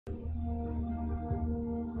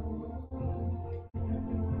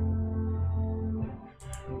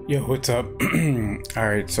Yo, what's up? All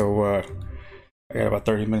right, so I got about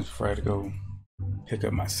 30 minutes before I had to go pick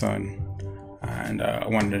up my son, and I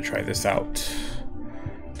wanted to try this out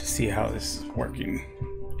to see how this is working,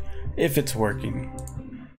 if it's working,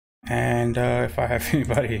 and if I have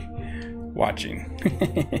anybody watching.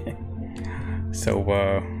 So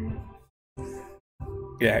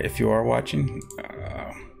yeah, if you are watching,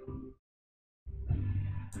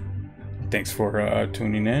 thanks for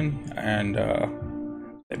tuning in, and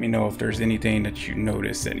let me know if there's anything that you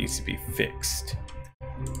notice that needs to be fixed.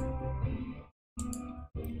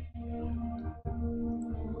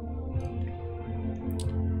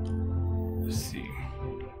 Let's see.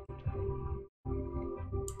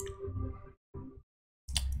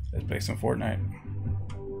 Let's play some Fortnite.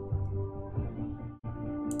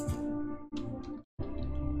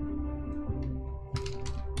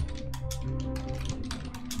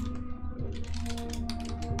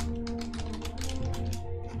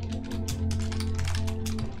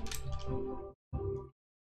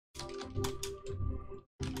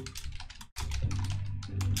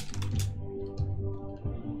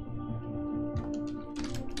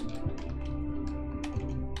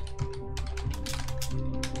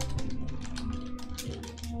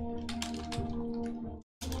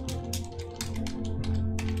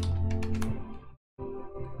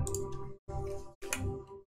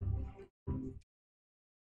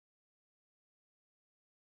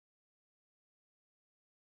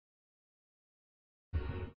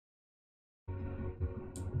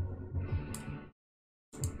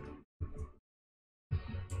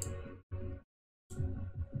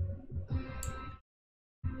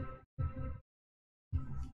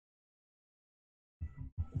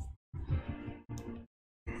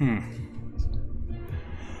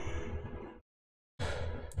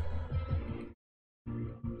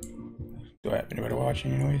 Do I have anybody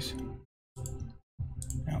watching anyways?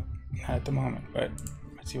 No, not at the moment, but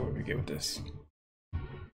let's see what we get with this.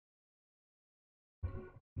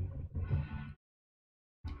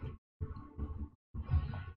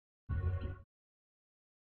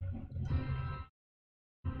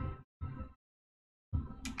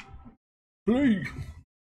 Play!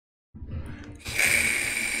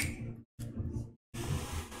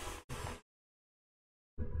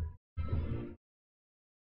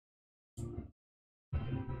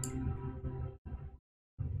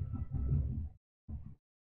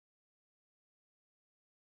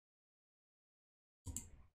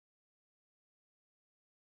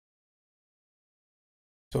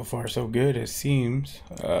 So far, so good, it seems.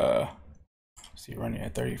 See, running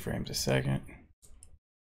at 30 frames a second.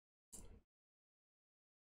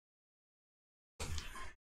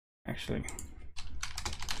 Actually,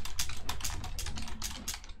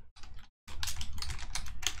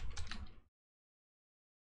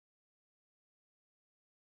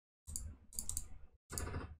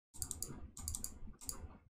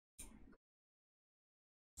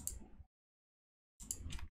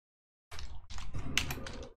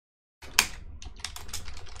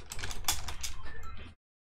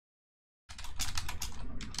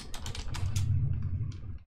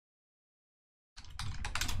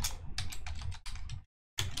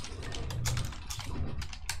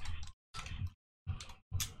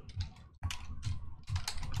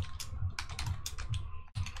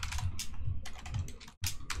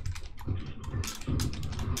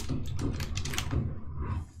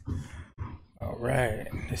 all right.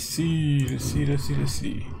 Let's see.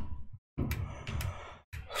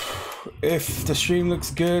 If the stream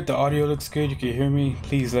looks good, the audio looks good, you can hear me,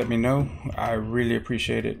 please let me know. I really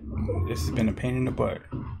appreciate it. This has been a pain in the butt.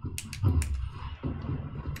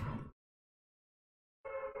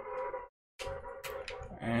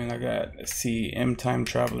 And I got, let's see, M Time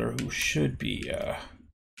Traveler, who should be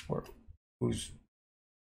or who's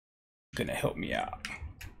gonna help me out.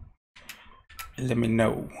 Let me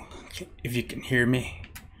know if you can hear me,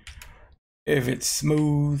 if it's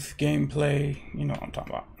smooth gameplay, you know what I'm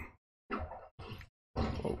talking about.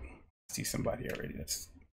 Oh, I see somebody already. That's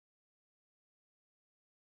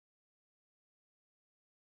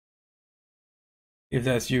if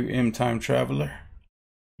that's you, M Time Traveler,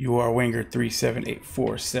 you are Winger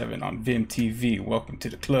 37847 on VimmTV. Welcome to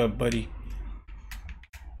the club, buddy.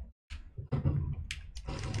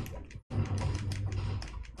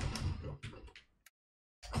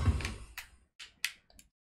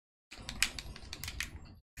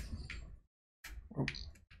 Oh,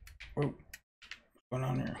 what's going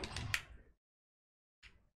on here?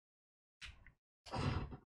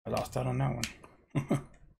 I lost out on that one.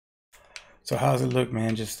 So how's it look,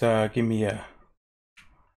 man? Just give me a...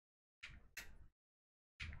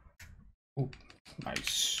 Ooh,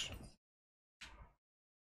 nice.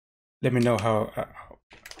 Let me know how.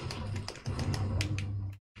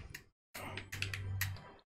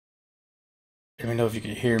 Let me know if you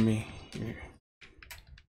can hear me.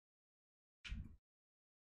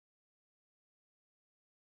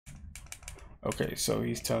 Okay, so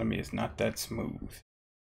he's telling me it's not that smooth.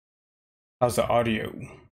 How's the audio?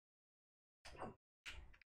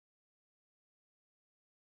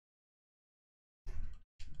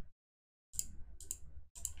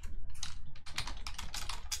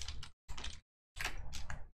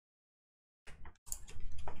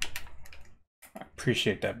 I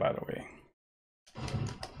appreciate that, by the way.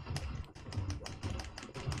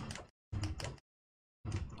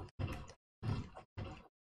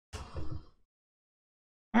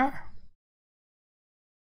 Ah.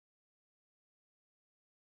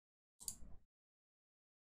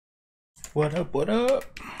 What up, what up?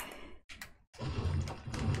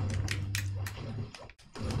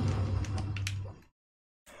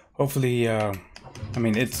 Hopefully, I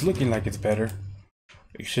mean, it's looking like it's better.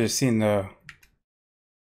 You should have seen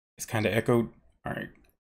it's kind of echoed. All right,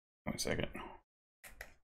 1 second.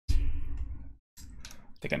 I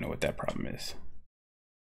think I know what that problem is.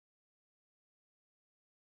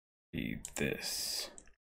 Be this.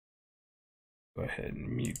 Go ahead and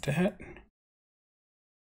mute that.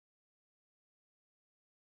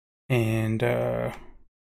 And so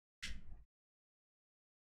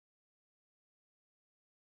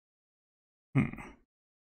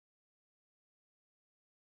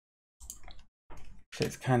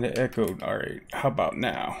it's kind of echoed. All right, how about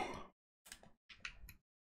now?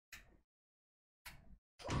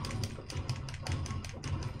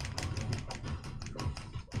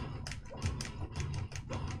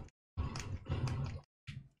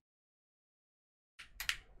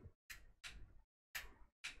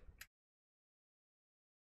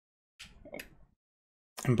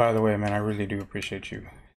 And by the way, man, I really do appreciate you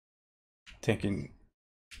taking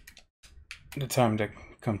the time to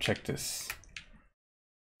come check this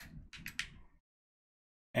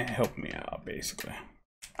and help me out, basically.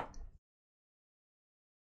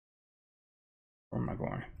 Where am I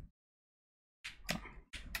going?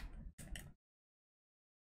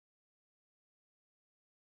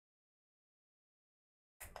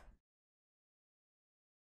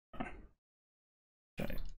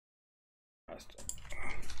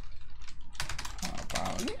 How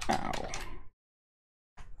about now?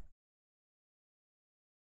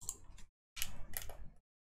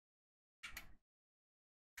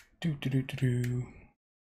 Do.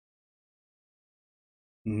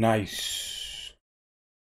 Nice.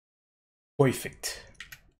 Perfect.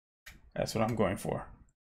 That's what I'm going for.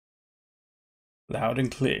 Loud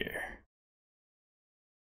and clear.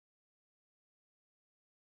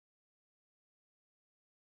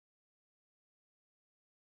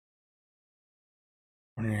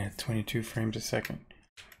 Running at 22 frames a second.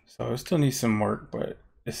 So it still needs some work, but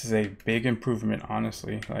this is a big improvement,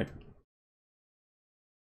 honestly. Like,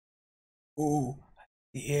 ooh,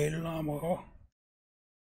 yeah,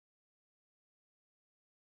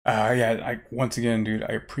 once again, dude,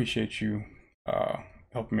 I appreciate you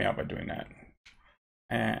helping me out by doing that.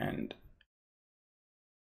 And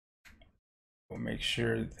we'll make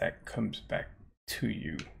sure that comes back to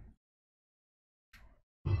you.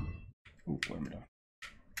 Ooh, what am I doing?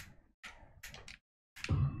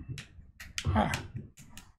 Ah.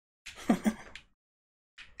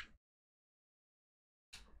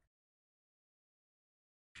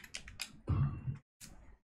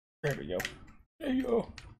 There we go. There you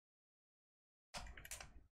go.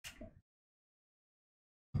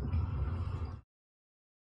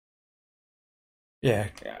 Yeah,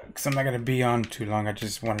 because I'm not going to be on too long. I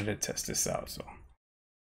just wanted to test this out. So,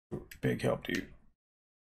 big help, dude.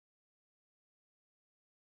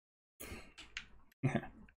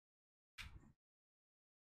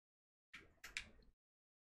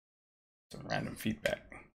 Some random feedback.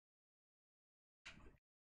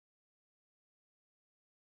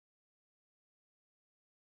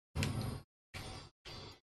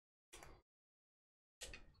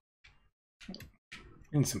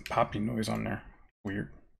 Getting some popping noise on there. Weird.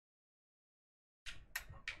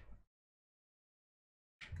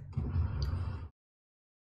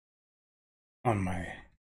 On my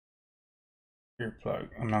earplug.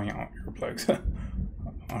 I'm not on earplugs.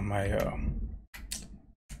 On my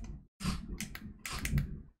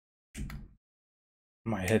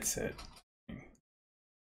my headset.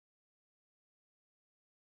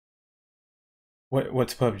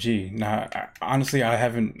 What's PUBG? Nah, honestly,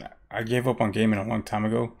 I gave up on gaming a long time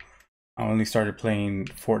ago. I only started playing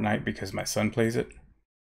Fortnite because my son plays it.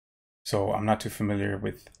 So I'm not too familiar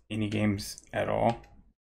with any games at all.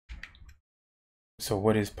 So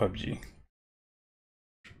what is PUBG?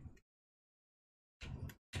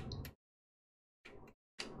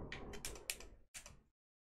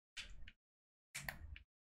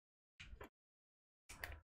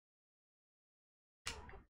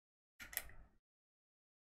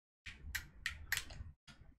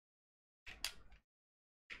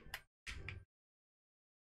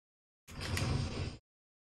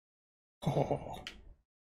 Oh,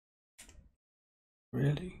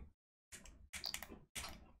 really?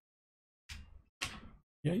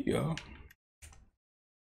 Yeah, yeah.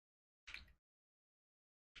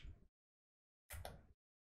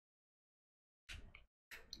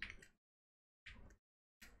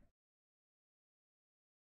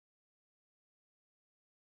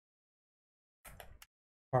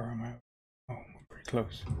 Far am I? Oh, I'm pretty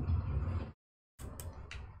close.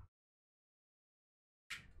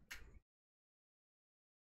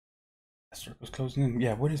 That circle's closing in.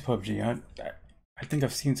 Yeah, what is PUBG? I think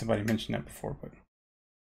I've seen somebody mention that before, but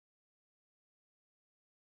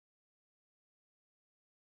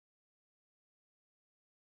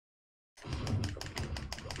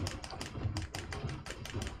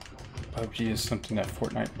PUBG is something that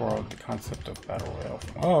Fortnite borrowed the concept of battle royale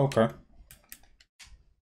from. Oh, okay.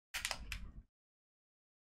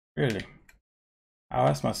 Really? I'll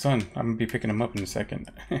ask my son. I'm gonna be picking him up in a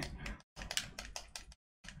second.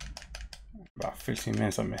 About 15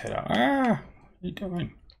 minutes, I'm gonna head out. Ah, what are you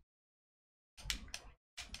doing?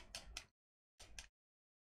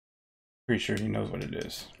 Pretty sure he knows what it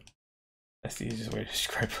is. That's the easiest way to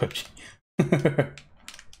describe PUBG.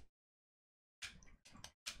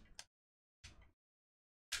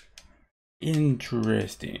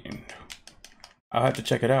 Interesting. I'll have to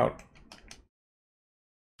check it out.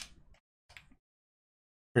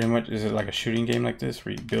 Pretty much, is it like a shooting game like this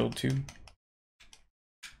where you build too?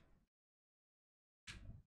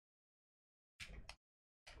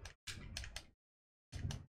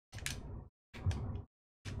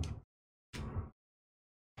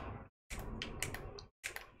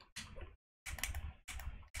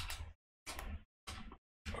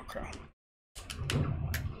 Okay.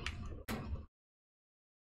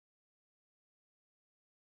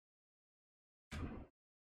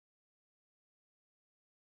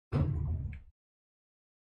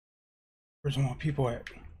 Where's more people at?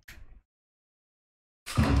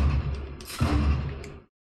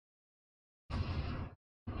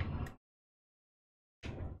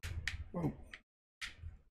 Whoa.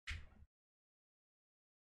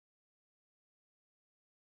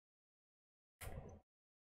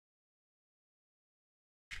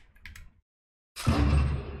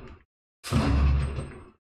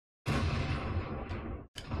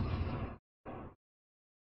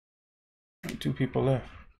 Two people left.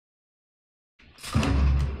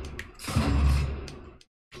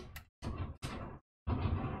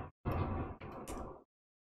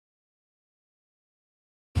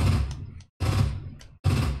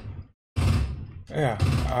 Yeah,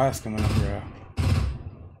 I'll ask him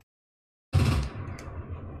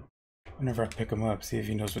whenever I pick him up, see if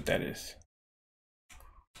he knows what that is.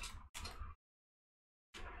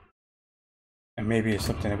 And maybe it's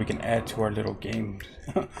something that we can add to our little games.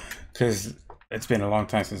 Because it's been a long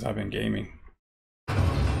time since I've been gaming.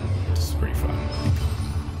 This is pretty fun.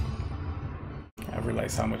 I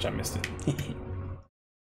realized how much I missed it.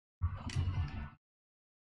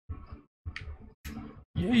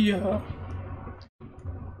 Yeah.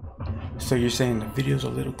 So you're saying the video's a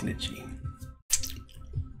little glitchy?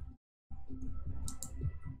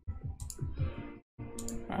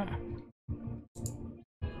 Ah.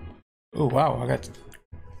 Oh wow, I got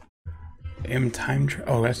time.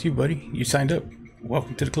 Oh, that's you, buddy. You signed up.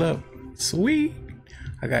 Welcome to the club. Sweet.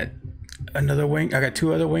 I got another wing. I got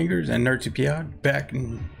two other wingers and Nerd to Piad back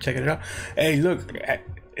and checking it out. Hey, look,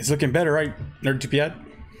 it's looking better, right? Nerd to Piad.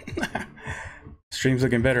 Stream's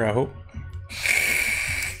looking better, I hope.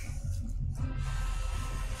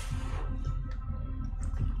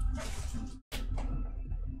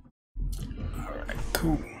 Alright,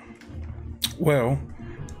 cool. Well,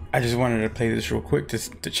 I just wanted to play this real quick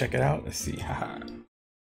to check it out. Let's see.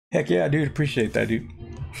 Heck yeah, dude. Appreciate that, dude.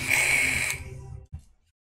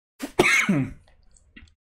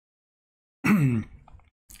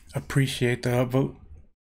 Appreciate the upvote.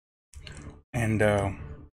 And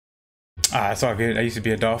it's all good. I used to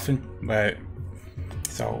be a dolphin, but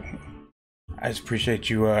so I just appreciate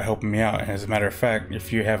you helping me out. And as a matter of fact,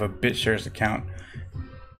 if you have a Bitshares account,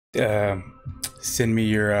 send me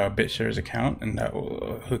your Bitshares account and that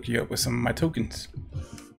will hook you up with some of my tokens.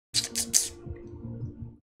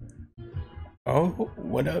 Oh,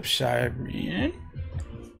 what up, Shireen?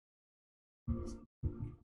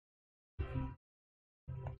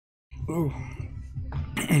 Ooh.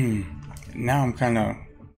 Now I'm kind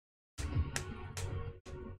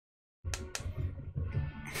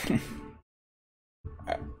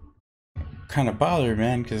of bothered,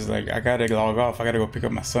 man, because like I gotta log off. I gotta go pick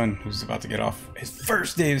up my son who's about to get off his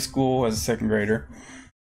first day of school as a second grader,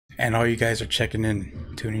 and all you guys are checking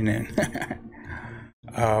in, tuning in.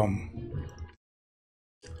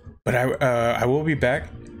 But I will be back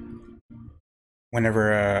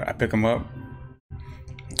whenever I pick him up,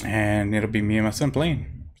 and it'll be me and my son playing.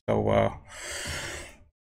 So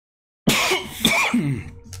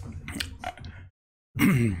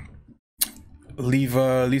leave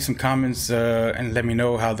some comments and let me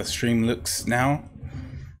know how the stream looks now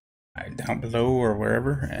down below or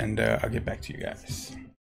wherever, and I'll get back to you guys.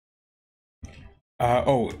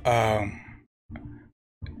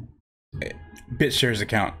 Bitshares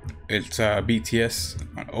account, it's BTS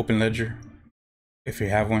on Open Ledger. If you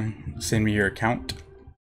have one, send me your account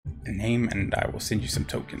and name and I will send you some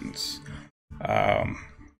tokens. I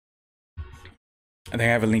think I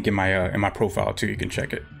have a link in my profile too, you can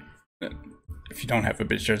check it. If you don't have a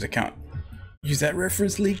Bitshares account, use that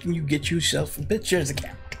reference link and you get yourself a Bitshares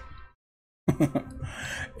account.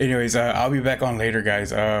 Anyways, I'll be back on later,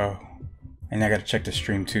 guys. And I gotta check the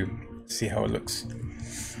stream too, see how it looks.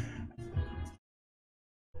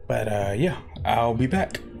 But yeah, I'll be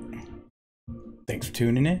back. Thanks for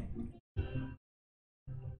tuning in.